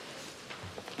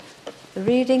The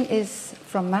reading is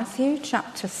from Matthew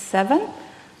chapter 7,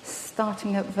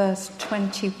 starting at verse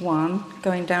 21,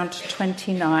 going down to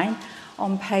 29,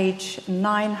 on page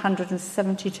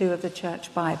 972 of the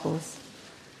Church Bibles.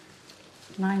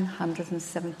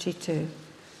 972.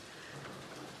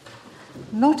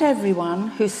 Not everyone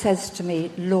who says to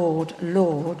me, Lord,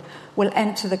 Lord, will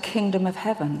enter the kingdom of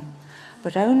heaven,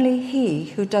 but only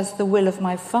he who does the will of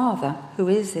my Father who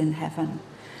is in heaven.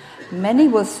 Many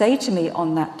will say to me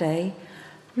on that day,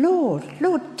 Lord,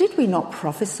 Lord, did we not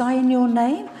prophesy in your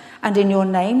name, and in your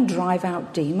name drive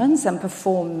out demons and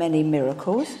perform many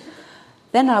miracles?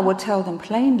 Then I will tell them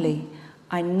plainly,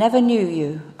 I never knew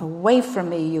you. Away from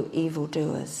me, you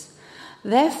evildoers.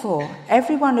 Therefore,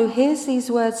 everyone who hears these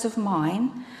words of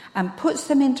mine and puts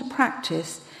them into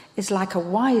practice is like a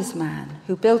wise man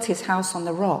who built his house on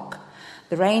the rock.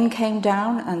 The rain came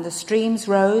down and the streams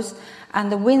rose, and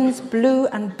the winds blew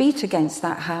and beat against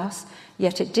that house,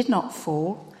 yet it did not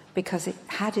fall, because it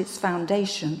had its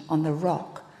foundation on the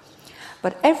rock.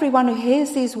 But everyone who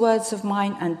hears these words of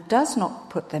mine and does not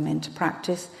put them into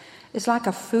practice is like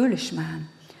a foolish man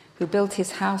who built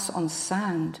his house on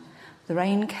sand. The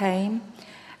rain came,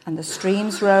 and the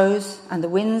streams rose, and the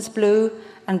winds blew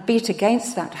and beat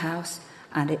against that house,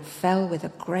 and it fell with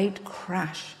a great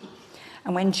crash.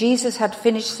 And when Jesus had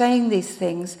finished saying these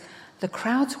things, the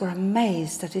crowds were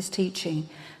amazed at his teaching,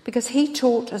 because he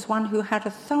taught as one who had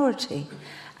authority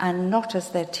and not as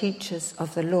their teachers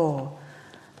of the law.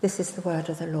 This is the word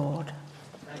of the Lord.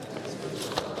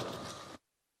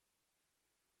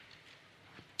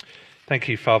 Thank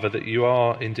you, Father, that you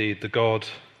are indeed the God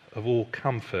of all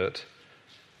comfort.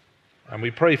 And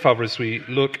we pray, Father, as we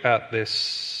look at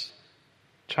this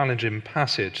challenging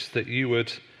passage, that you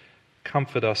would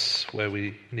comfort us where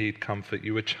we need comfort.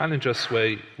 You would challenge us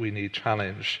where we need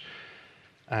challenge,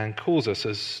 and cause us,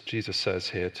 as Jesus says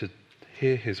here, to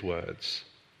hear his words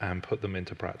and put them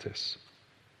into practice.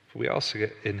 For we ask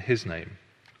it in his name.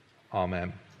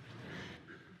 Amen.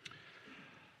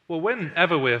 Well,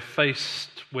 whenever we're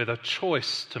faced with a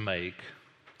choice to make,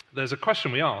 there's a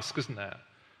question we ask, isn't there?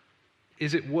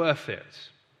 Is it worth it?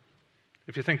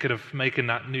 If you're thinking of making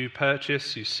that new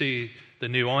purchase, you see the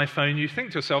new iPhone, you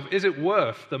think to yourself, is it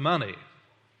worth the money?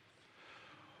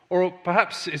 Or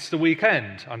perhaps it's the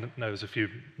weekend. I know there's a few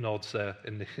nods there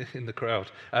in the crowd.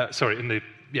 A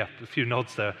few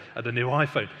nods there at the new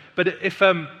iPhone. But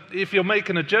if you're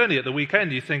making a journey at the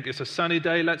weekend, you think it's a sunny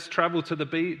day, let's travel to the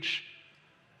beach.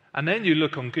 And then you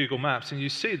look on Google Maps and you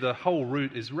see the whole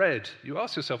route is red. You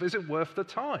ask yourself, is it worth the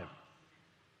time?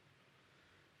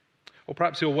 Or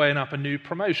perhaps you're weighing up a new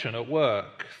promotion at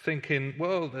work, thinking,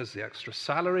 well, there's the extra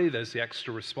salary, there's the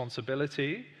extra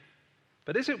responsibility,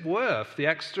 but is it worth the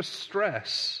extra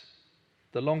stress,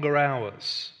 the longer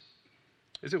hours?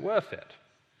 Is it worth it?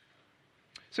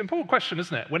 It's an important question,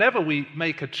 isn't it? Whenever we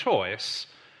make a choice,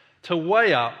 to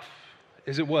weigh up,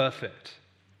 is it worth it?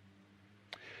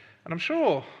 And I'm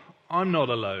sure I'm not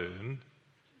alone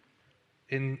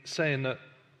in saying that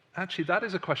actually that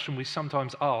is a question we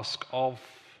sometimes ask of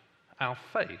our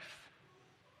faith.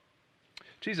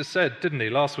 Jesus said, didn't he,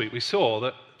 last week, we saw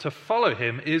that to follow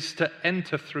him is to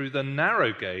enter through the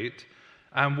narrow gate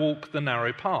and walk the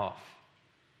narrow path.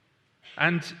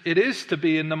 And it is to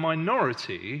be in the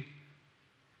minority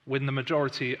when the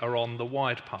majority are on the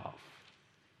wide path.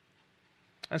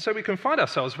 And so we can find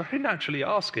ourselves very naturally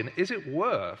asking, is it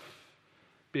worth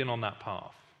being on that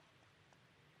path?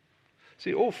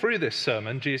 See, all through this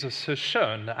sermon, Jesus has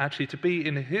shown that actually to be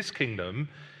in his kingdom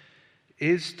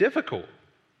is difficult.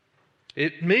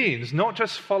 It means not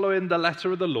just following the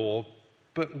letter of the law,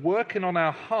 but working on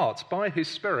our hearts by his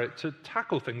Spirit to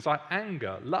tackle things like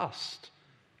anger, lust,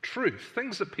 truth,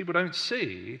 things that people don't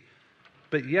see,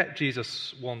 but yet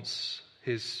Jesus wants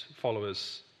his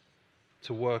followers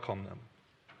to work on them.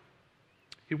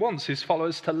 He wants his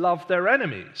followers to love their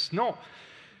enemies, not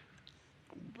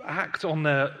act on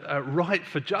their right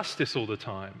for justice all the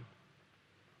time.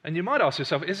 And you might ask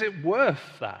yourself, is it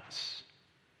worth that?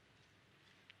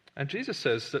 And Jesus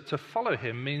says that to follow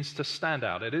him means to stand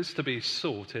out. It is to be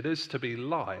salt. It is to be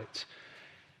light.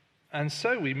 And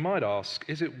so we might ask,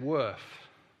 is it worth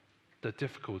the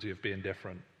difficulty of being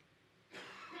different?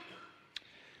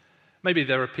 Maybe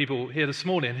there are people here this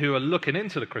morning who are looking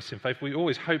into the Christian faith. We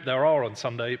always hope there are on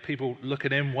Sunday people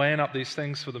looking in, weighing up these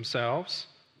things for themselves.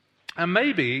 And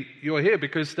maybe you're here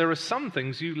because there are some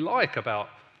things you like about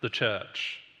the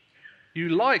church. You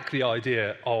like the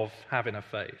idea of having a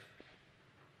faith.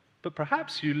 But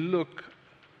perhaps you look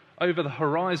over the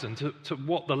horizon to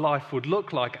what the life would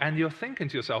look like, and you're thinking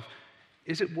to yourself,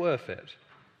 is it worth it?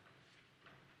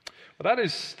 Well, that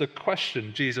is the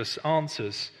question Jesus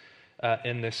answers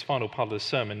in this final part of the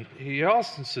sermon, he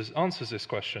answers this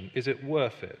question: is it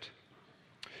worth it?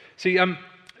 See,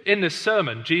 in this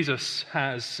sermon, Jesus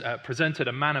has presented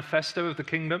a manifesto of the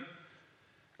kingdom,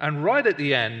 and right at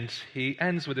the end, he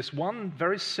ends with this one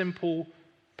very simple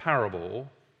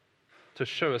parable to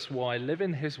show us why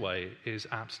living his way is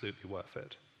absolutely worth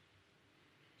it.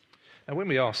 Now, when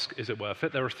we ask, is it worth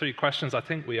it, there are three questions I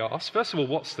think we ask. First of all,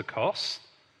 what's the cost?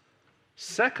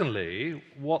 Secondly,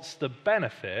 what's the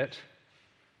benefit?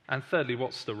 And thirdly,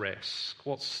 what's the risk?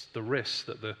 What's the risk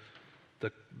that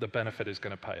the benefit is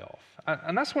going to pay off?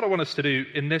 And that's what I want us to do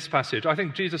in this passage. I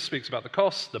think Jesus speaks about the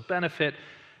cost, the benefit,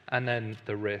 and then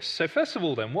the risk. So first of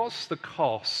all then, what's the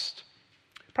cost?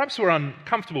 Perhaps we're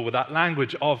uncomfortable with that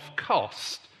language of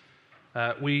cost.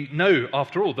 We know,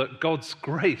 after all, that God's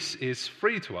grace is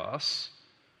free to us.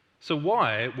 So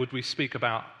why would we speak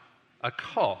about a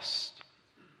cost?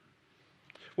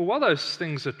 Well, while those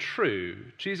things are true,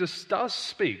 Jesus does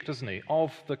speak, doesn't he,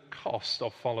 of the cost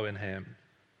of following him.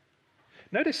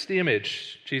 Notice the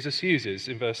image Jesus uses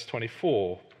in verse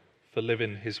 24 for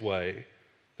living his way.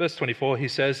 Verse 24, he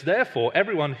says, "Therefore,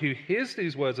 everyone who hears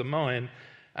these words of mine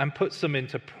and puts them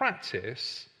into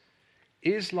practice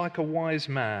is like a wise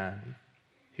man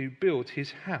who built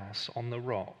his house on the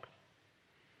rock."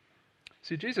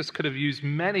 See, Jesus could have used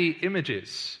many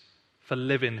images for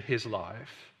living his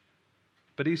life,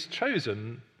 but he's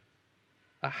chosen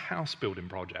a house building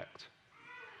project.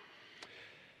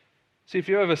 See, if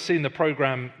you've ever seen the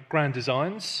program Grand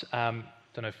Designs, don't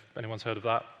know if anyone's heard of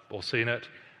that or seen it,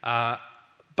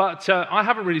 but I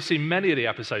haven't really seen many of the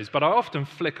episodes, but I often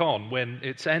flick on when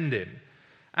it's ending.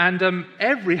 And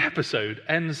every episode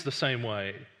ends the same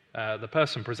way. The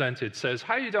person presented says,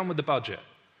 "How are you done with the budget?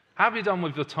 How have you done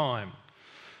with the time?"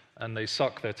 And they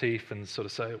suck their teeth and sort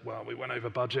of say, "Well, we went over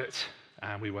budget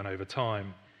and we went over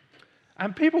time."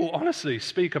 And people honestly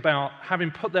speak about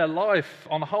having put their life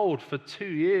on hold for 2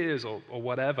 years or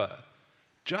whatever,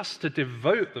 just to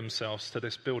devote themselves to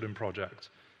this building project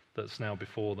that's now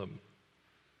before them.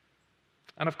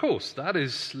 And of course, that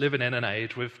is living in an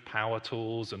age with power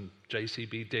tools and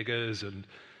JCB diggers and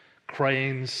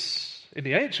cranes. In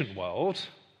the ancient world,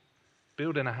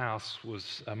 building a house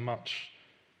was a much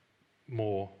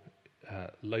more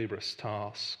laborious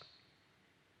task.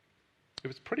 It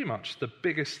was pretty much the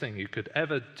biggest thing you could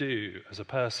ever do as a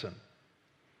person.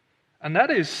 And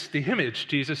that is the image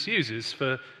Jesus uses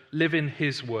for living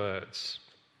his words.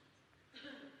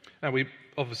 Now, we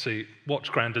obviously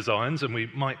watch Grand Designs, and we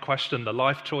might question the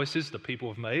life choices that people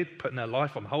have made, putting their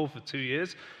life on hold for 2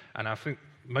 years. And I think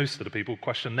most of the people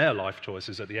question their life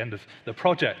choices at the end of the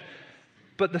project.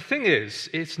 But the thing is,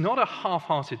 it's not a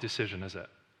half-hearted decision, is it?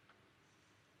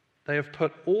 They have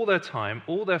put all their time,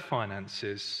 all their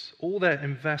finances, all their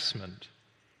investment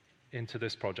into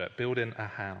this project, building a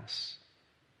house.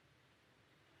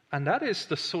 And that is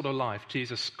the sort of life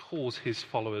Jesus calls his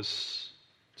followers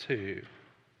to.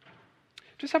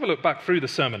 Just have a look back through the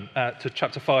sermon to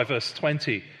chapter 5, verse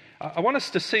 20. I want us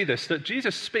to see this, that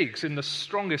Jesus speaks in the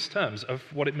strongest terms of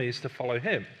what it means to follow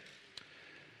him.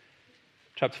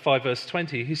 Chapter 5, verse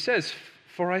 20, he says,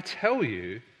 "For I tell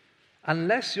you,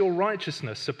 unless your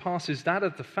righteousness surpasses that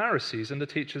of the Pharisees and the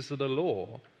teachers of the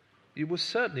law, you will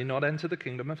certainly not enter the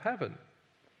kingdom of heaven."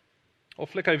 Or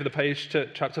flick over the page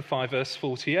to chapter 5, verse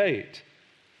 48,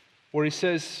 where he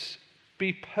says,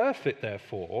 "Be perfect,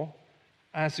 therefore,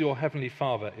 as your heavenly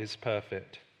Father is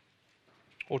perfect."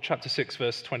 Or chapter 6,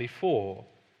 verse 24,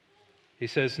 he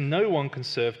says, "No one can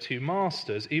serve two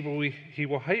masters. Either he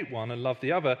will hate one and love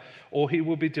the other, or he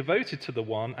will be devoted to the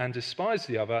one and despise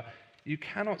the other. You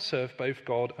cannot serve both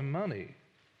God and money."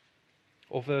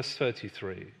 Or verse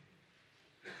 33,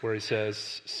 where he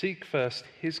says, "Seek first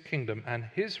his kingdom and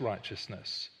his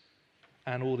righteousness,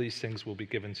 and all these things will be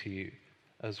given to you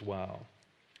as well."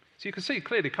 So you can see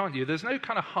clearly, can't you? There's no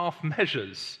kind of half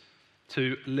measures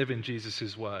to live in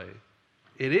Jesus' way.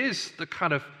 It is the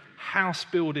kind of house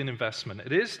building investment.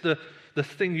 It is the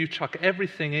thing you chuck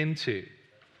everything into.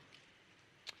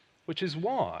 Which is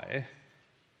why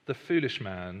the foolish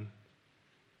man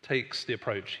takes the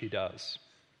approach he does.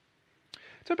 I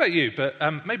don't know about you,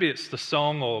 but maybe it's the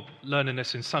song or learning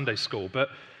this in Sunday school,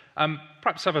 but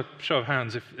perhaps have a show of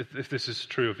hands if this is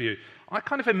true of you. I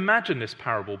kind of imagine this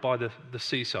parable by the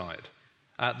seaside.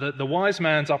 The wise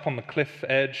man's up on the cliff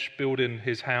edge building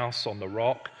his house on the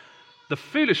rock. The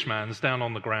foolish man's down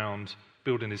on the ground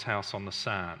building his house on the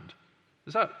sand.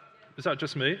 Is that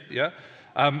just me? Yeah?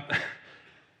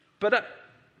 But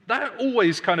that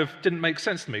always kind of didn't make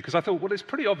sense to me, because I thought, well, it's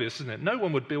pretty obvious, isn't it? No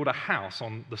one would build a house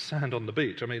on the sand on the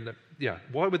beach. I mean, yeah,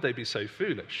 why would they be so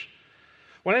foolish?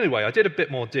 Well, anyway, I did a bit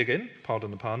more digging,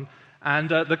 pardon the pun, And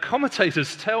the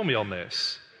commentators tell me on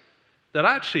this that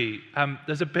actually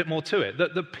there's a bit more to it,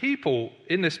 that the people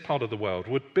in this part of the world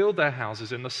would build their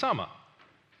houses in the summer.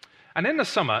 And in the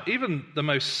summer, even the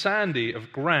most sandy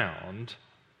of ground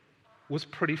was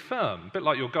pretty firm, a bit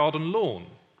like your garden lawn.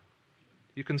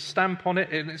 You can stamp on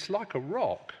it and it's like a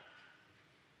rock.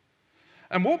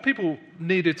 And what people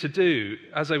needed to do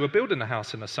as they were building the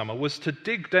house in the summer was to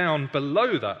dig down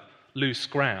below that loose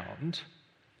ground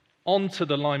onto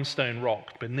the limestone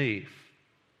rock beneath.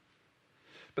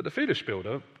 But the foolish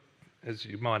builder, as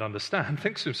you might understand,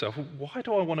 thinks to himself, why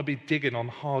do I want to be digging on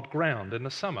hard ground in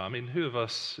the summer? I mean, who of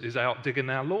us is out digging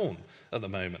our lawn at the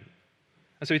moment?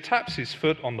 And so he taps his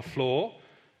foot on the floor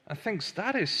and thinks,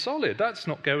 that is solid, that's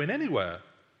not going anywhere.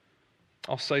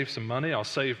 I'll save some money, I'll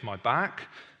save my back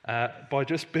by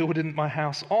just building my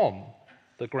house on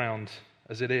the ground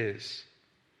as it is.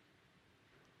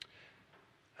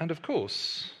 And of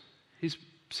course, he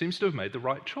seems to have made the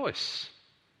right choice.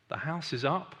 The house is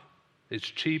up, it's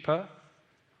cheaper,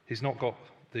 he's not got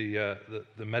the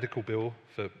medical bill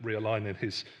for realigning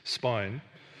his spine.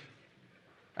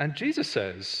 And Jesus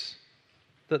says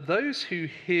that those who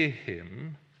hear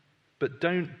him but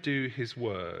don't do his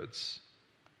words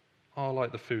are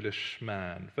like the foolish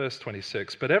man. Verse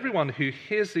 26, but everyone who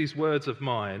hears these words of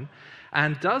mine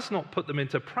and does not put them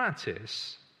into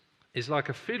practice is like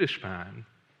a foolish man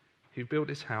who built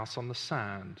his house on the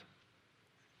sand.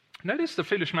 Notice the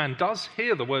foolish man does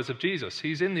hear the words of Jesus.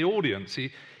 He's in the audience.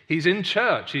 He's in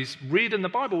church. He's reading the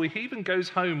Bible. He even goes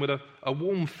home with a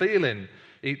warm feeling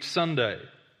each Sunday.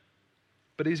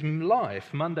 But his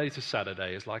life, Monday to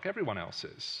Saturday, is like everyone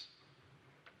else's.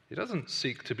 He doesn't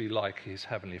seek to be like his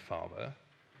heavenly Father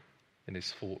in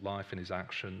his thought life, in his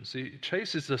actions. He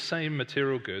chases the same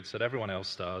material goods that everyone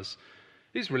else does.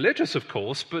 He's religious, of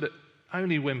course, but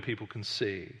only when people can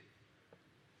see.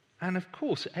 And of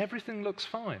course, everything looks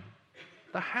fine.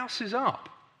 The house is up.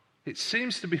 It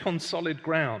seems to be on solid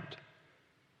ground.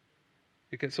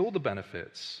 It gets all the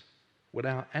benefits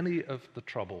without any of the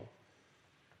trouble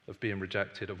of being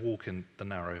rejected, of walking the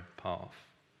narrow path.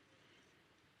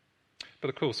 But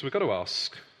of course, we've got to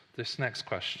ask this next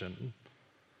question,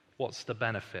 what's the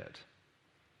benefit?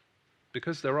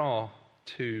 Because there are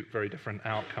two very different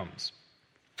outcomes.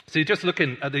 See, just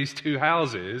looking at these two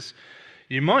houses,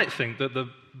 you might think that the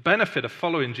benefit of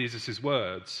following Jesus'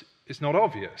 words is not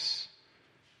obvious.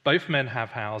 Both men have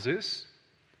houses.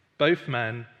 Both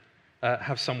men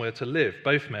have somewhere to live.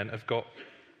 Both men have got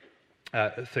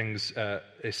things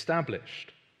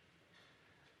established.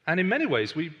 And in many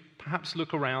ways, we perhaps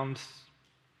look around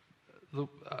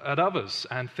at others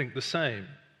and think the same.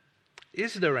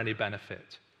 Is there any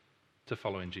benefit to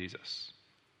following Jesus?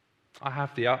 I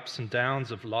have the ups and downs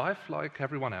of life like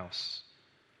everyone else.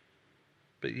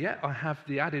 But yet I have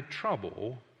the added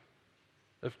trouble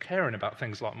of caring about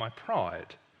things like my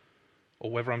pride,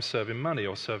 or whether I'm serving money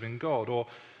or serving God, or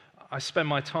I spend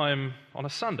my time on a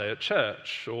Sunday at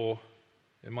church or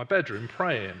in my bedroom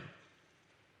praying.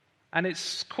 And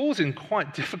it's causing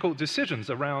quite difficult decisions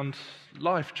around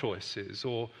life choices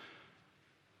or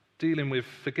dealing with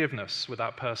forgiveness with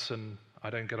that person I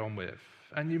don't get on with.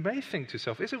 And you may think to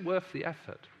yourself, is it worth the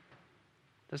effort?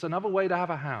 There's another way to have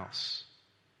a house.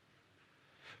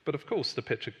 But of course, the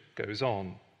picture goes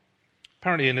on.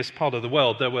 Apparently, in this part of the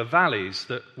world, there were valleys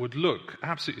that would look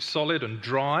absolutely solid and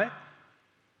dry,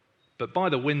 but by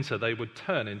the winter, they would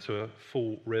turn into a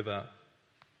full river.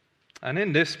 And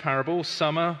in this parable,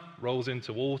 summer rolls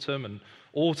into autumn, and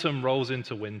autumn rolls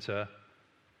into winter.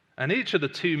 And each of the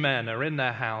two men are in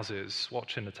their houses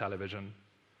watching the television.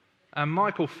 And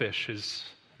Michael Fish is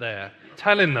there,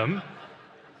 telling them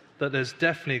that there's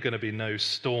definitely going to be no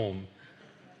storm.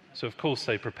 So, of course,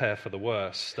 they prepare for the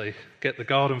worst. They get the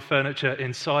garden furniture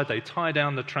inside, they tie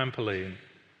down the trampoline,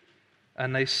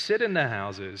 and they sit in their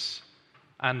houses,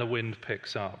 and the wind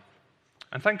picks up.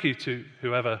 And thank you to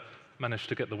whoever managed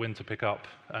to get the wind to pick up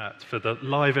for the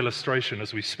live illustration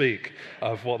as we speak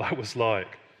of what that was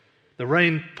like. The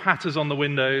rain patters on the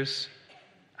windows,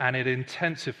 and it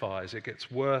intensifies. It gets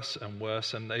worse and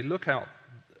worse, and they look out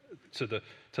to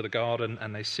the garden,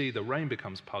 and they see the rain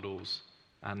becomes puddles,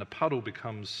 and the puddle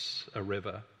becomes a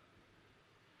river.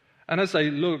 And as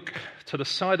they look to the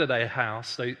side of their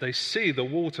house, they see the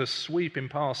water sweeping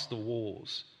past the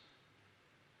walls.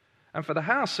 And for the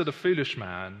house of the foolish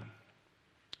man,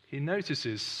 he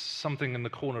notices something in the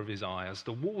corner of his eye as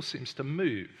the wall seems to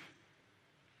move.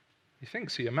 He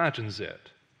thinks he imagines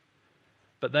it.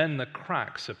 But then the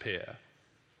cracks appear.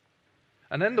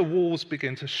 And then the walls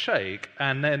begin to shake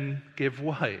and then give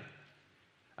way.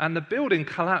 And the building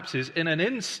collapses in an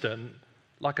instant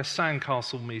like a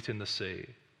sandcastle meeting the sea.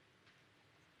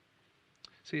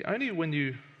 See, only when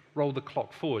you roll the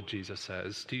clock forward, Jesus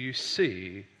says, do you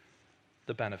see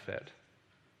the benefit.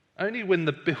 Only when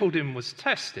the building was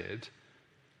tested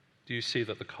do you see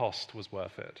that the cost was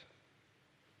worth it.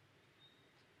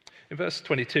 In verse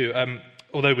 22,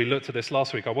 although we looked at this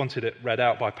last week, I wanted it read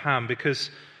out by Pam because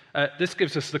this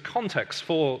gives us the context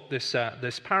for this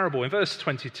parable. In verse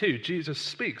 22, Jesus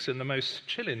speaks in the most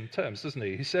chilling terms, doesn't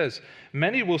he? He says,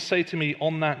 "Many will say to me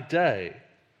on that day,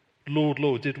 'Lord,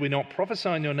 Lord, did we not prophesy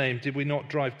in your name? Did we not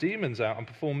drive demons out and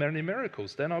perform many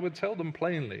miracles?' Then I would tell them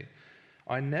plainly,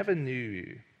 'I never knew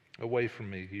you. Away from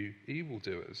me, you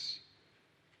evildoers.'"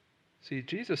 See,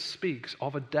 Jesus speaks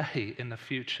of a day in the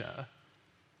future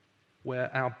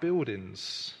where our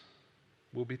buildings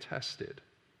will be tested.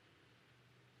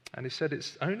 And he said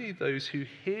it's only those who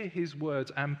hear his words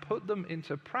and put them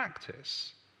into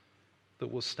practice that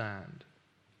will stand.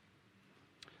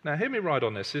 Now, hear me right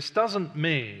on this. This doesn't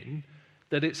mean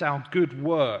that it's our good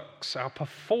works, our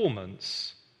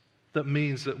performance, that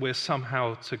means that we're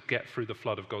somehow to get through the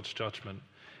flood of God's judgment.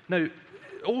 No,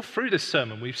 all through this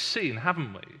sermon we've seen,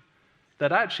 haven't we,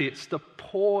 that actually it's the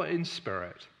poor in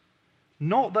spirit,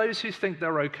 not those who think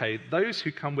they're okay, those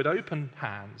who come with open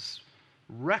hands,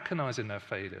 recognizing their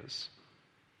failures,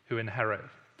 who inherit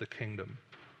the kingdom.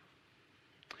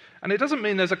 And it doesn't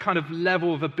mean there's a kind of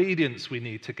level of obedience we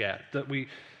need to get, that we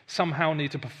somehow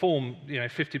need to perform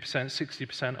 50%,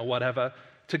 60% or whatever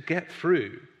to get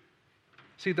through.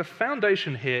 See, the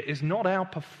foundation here is not our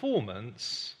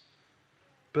performance,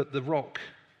 but the rock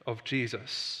of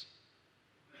Jesus.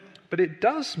 But it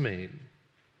does mean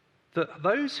that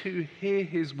those who hear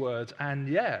his words and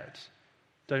yet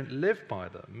don't live by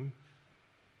them,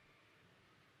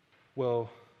 well,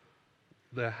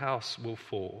 their house will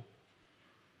fall.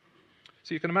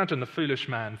 So you can imagine the foolish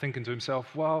man thinking to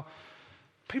himself, well,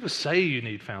 people say you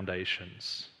need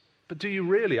foundations, but do you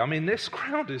really? I mean, this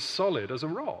ground is solid as a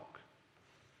rock.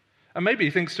 And maybe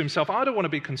he thinks to himself, I don't want to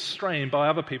be constrained by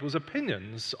other people's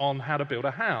opinions on how to build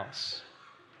a house.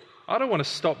 I don't want to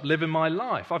stop living my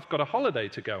life. I've got a holiday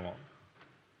to go on.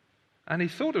 And he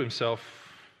thought to himself,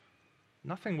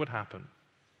 nothing would happen.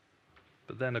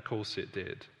 But then, of course, it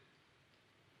did.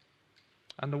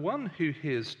 And the one who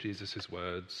hears Jesus'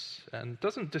 words and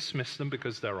doesn't dismiss them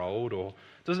because they're old or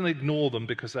doesn't ignore them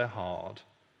because they're hard,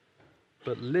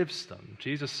 but lives them,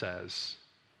 Jesus says,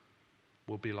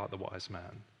 will be like the wise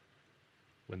man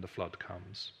when the flood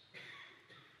comes.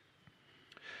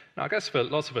 Now, I guess for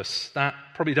lots of us, that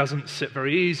probably doesn't sit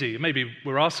very easy. Maybe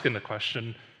we're asking the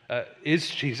question, is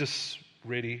Jesus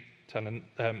really telling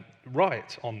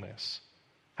right on this?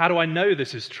 How do I know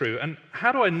this is true? And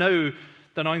how do I know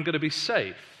that I'm going to be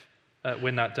safe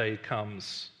when that day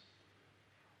comes?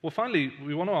 Well, finally,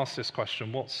 we want to ask this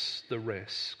question, what's the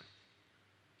risk?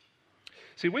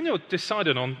 See, when you're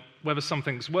deciding on whether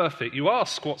something's worth it, you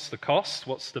ask what's the cost,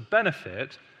 what's the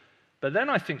benefit, but then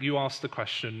I think you ask the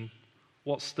question,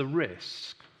 what's the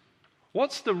risk?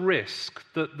 What's the risk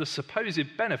that the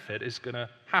supposed benefit is going to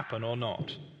happen or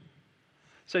not?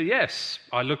 So yes,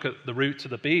 I look at the route to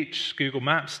the beach, Google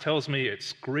Maps tells me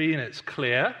it's green, it's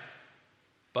clear,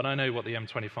 but I know what the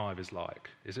M25 is like.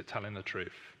 Is it telling the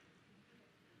truth?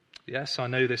 Yes, I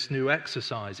know this new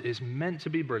exercise is meant to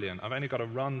be brilliant. I've only got to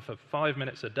run for 5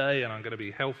 minutes a day and I'm going to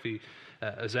be healthy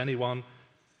as anyone.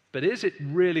 But is it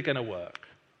really going to work?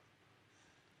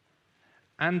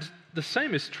 And the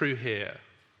same is true here.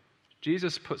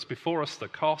 Jesus puts before us the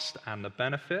cost and the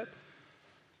benefit.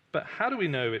 But how do we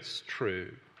know it's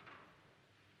true?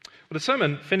 Well, the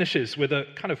sermon finishes with a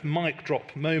kind of mic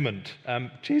drop moment.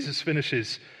 Jesus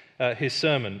finishes his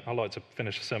sermon. I like to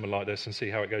finish a sermon like this and see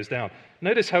how it goes down.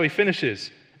 Notice how he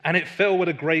finishes. And it fell with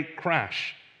a great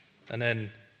crash. And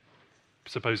then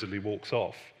supposedly walks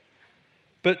off.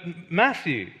 But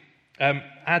Matthew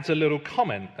adds a little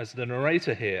comment as the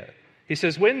narrator here. He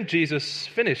says, when Jesus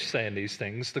finished saying these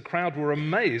things, the crowd were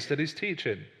amazed at his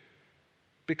teaching,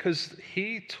 because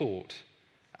he taught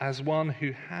as one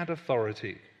who had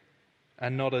authority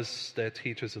and not as their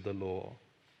teachers of the law.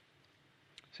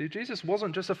 See, Jesus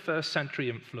wasn't just a first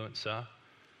century influencer.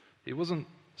 He wasn't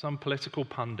some political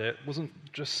pundit, wasn't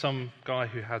just some guy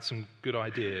who had some good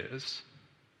ideas.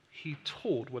 He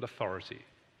taught with authority.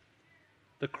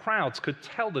 The crowds could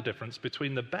tell the difference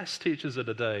between the best teachers of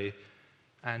the day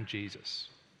and Jesus.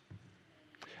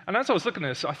 And as I was looking at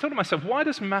this, I thought to myself, why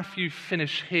does Matthew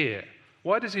finish here?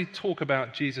 Why does he talk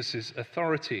about Jesus'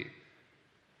 authority?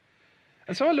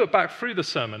 And so I looked back through the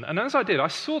sermon, and as I did, I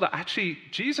saw that actually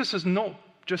Jesus has not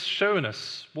just shown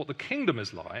us what the kingdom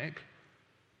is like,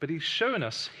 but he's shown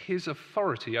us his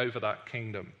authority over that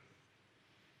kingdom.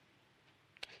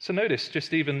 So notice,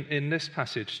 just even in this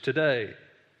passage today,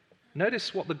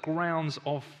 Notice what the grounds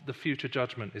of the future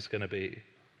judgment is going to be.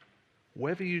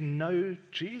 Whether you know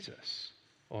Jesus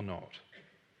or not.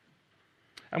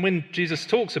 And when Jesus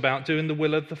talks about doing the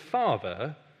will of the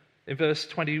Father, in verse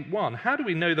 21, how do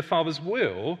we know the Father's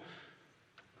will?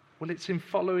 Well, it's in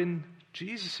following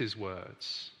Jesus'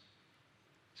 words.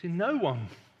 See, no one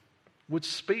would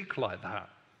speak like that.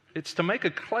 It's to make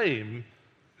a claim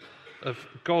of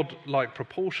God-like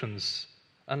proportions,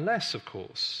 unless, of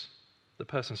course, the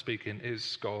person speaking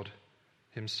is God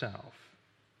himself.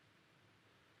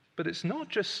 But it's not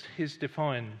just his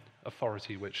divine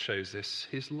authority which shows this.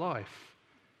 His life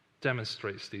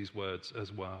demonstrates these words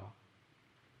as well.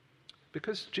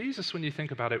 Because Jesus, when you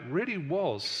think about it, really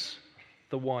was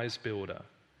the wise builder.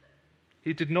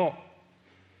 He did not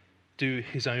do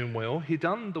his own will. He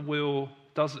did the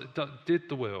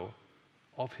will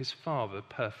of his Father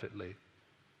perfectly.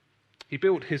 He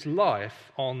built his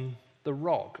life on the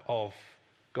rock of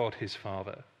God his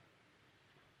Father.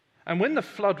 And when the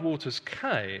floodwaters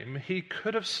came, he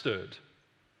could have stood.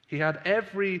 He had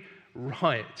every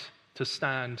right to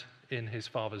stand in his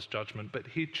Father's judgment, but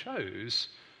he chose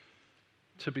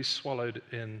to be swallowed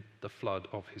in the flood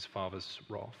of his Father's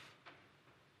wrath.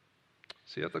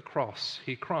 See, at the cross,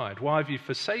 he cried, "Why have you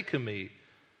forsaken me?"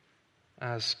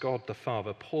 as God the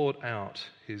Father poured out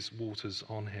his waters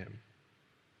on him.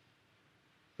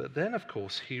 But then, of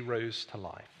course, he rose to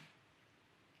life.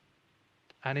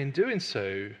 And in doing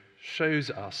so,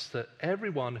 shows us that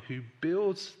everyone who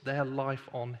builds their life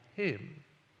on him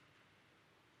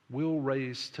will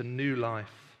raise to new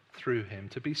life through him,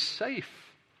 to be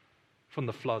safe from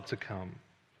the flood to come.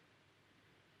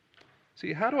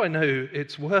 See, how do I know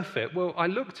it's worth it? Well, I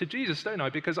look to Jesus, don't I?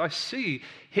 Because I see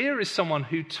here is someone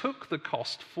who took the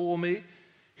cost for me,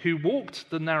 who walked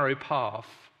the narrow path,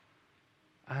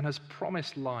 and has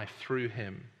promised life through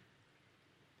him.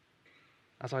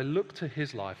 As I look to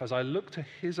his life, as I look to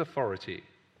his authority,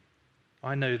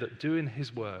 I know that doing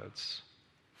his words,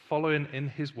 following in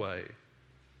his way,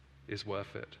 is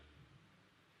worth it.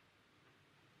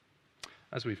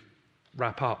 As we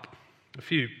wrap up, a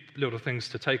few little things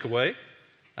to take away.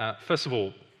 First of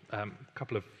all, a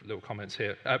couple of little comments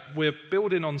here. We're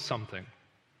building on something.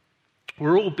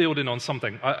 We're all building on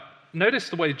something. Notice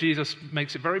the way Jesus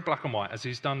makes it very black and white, as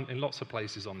he's done in lots of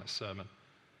places on this sermon.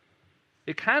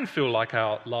 It can feel like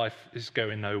our life is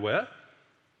going nowhere.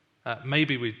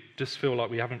 Maybe we just feel like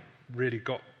we haven't really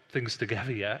got things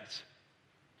together yet.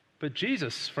 But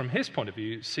Jesus, from his point of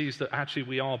view, sees that actually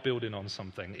we are building on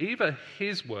something. Either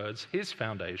his words, his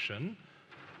foundation,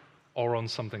 or on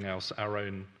something else, our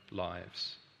own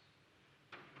lives.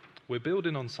 We're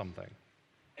building on something.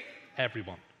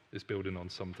 Everyone is building on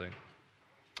something.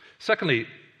 Secondly,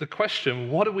 the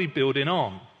question, what are we building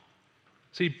on?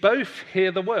 See, both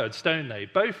hear the words, don't they?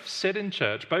 Both sit in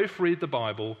church, both read the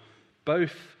Bible,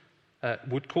 both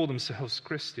would call themselves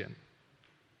Christian.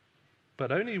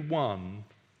 But only one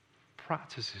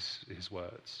practices his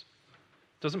words.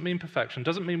 Doesn't mean perfection,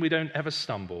 doesn't mean we don't ever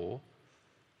stumble,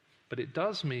 but it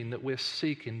does mean that we're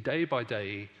seeking day by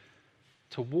day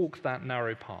to walk that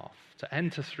narrow path, to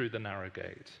enter through the narrow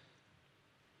gate.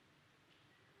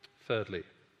 Thirdly,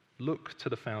 look to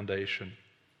the foundation.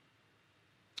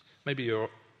 Maybe you're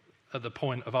at the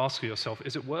point of asking yourself,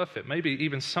 is it worth it? Maybe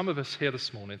even some of us here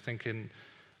this morning thinking,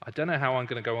 I don't know how I'm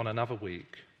going to go on another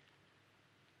week.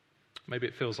 Maybe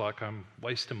it feels like I'm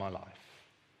wasting my life.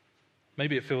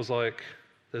 Maybe it feels like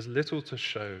there's little to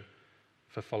show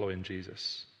for following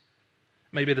Jesus.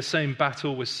 Maybe the same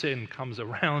battle with sin comes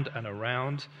around,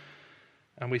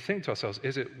 and we think to ourselves,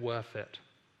 is it worth it?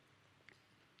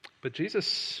 But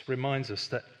Jesus reminds us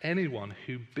that anyone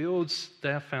who builds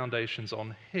their foundations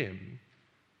on him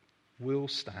will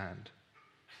stand.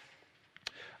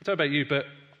 I don't know about you, but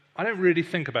I don't really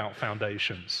think about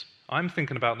foundations. I'm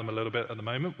thinking about them a little bit at the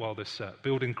moment while this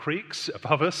building creaks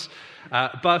above us.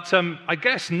 But I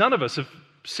guess none of us have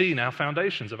seen our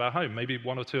foundations of our home, maybe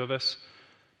one or two of us,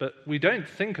 but we don't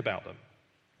think about them,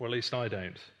 or at least I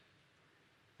don't.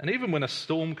 And even when a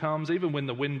storm comes, even when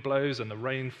the wind blows and the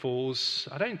rain falls,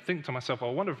 I don't think to myself, I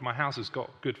wonder if my house has got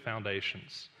good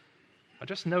foundations. I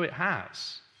just know it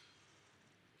has.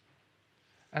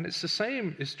 And it's the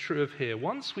same is true of here.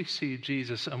 Once we see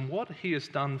Jesus and what he has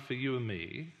done for you and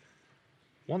me,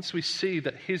 once we see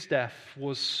that his death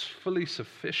was fully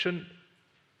sufficient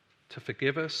to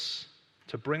forgive us,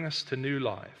 to bring us to new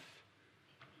life,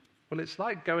 well, it's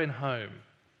like going home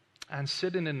and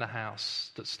sitting in the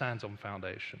house that stands on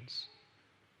foundations.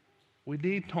 We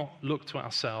need not look to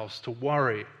ourselves to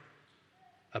worry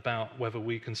about whether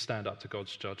we can stand up to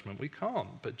God's judgment. We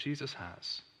can't, but Jesus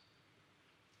has.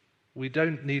 We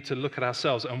don't need to look at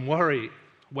ourselves and worry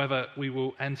whether we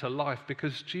will enter life,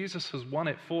 because Jesus has won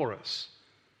it for us.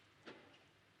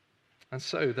 And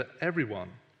so that everyone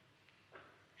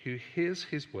who hears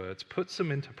his words, puts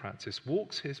them into practice,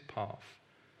 walks his path,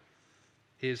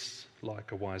 is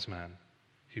like a wise man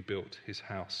who built his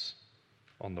house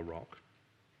on the rock.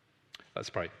 Let's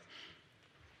pray.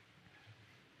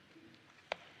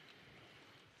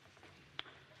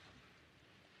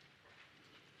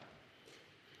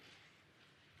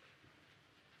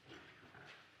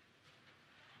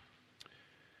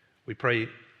 We pray,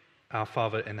 our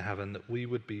Father in heaven, that we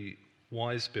would be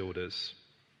wise builders.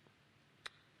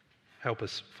 Help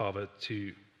us, Father,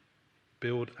 to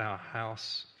build our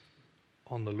house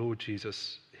on the Lord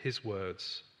Jesus, his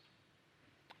words,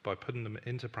 by putting them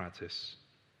into practice.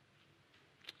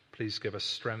 Please give us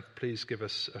strength, please give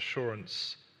us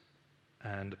assurance,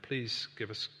 and please give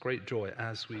us great joy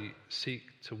as we seek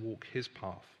to walk his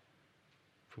path.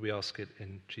 For we ask it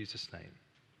in Jesus' name.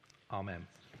 Amen.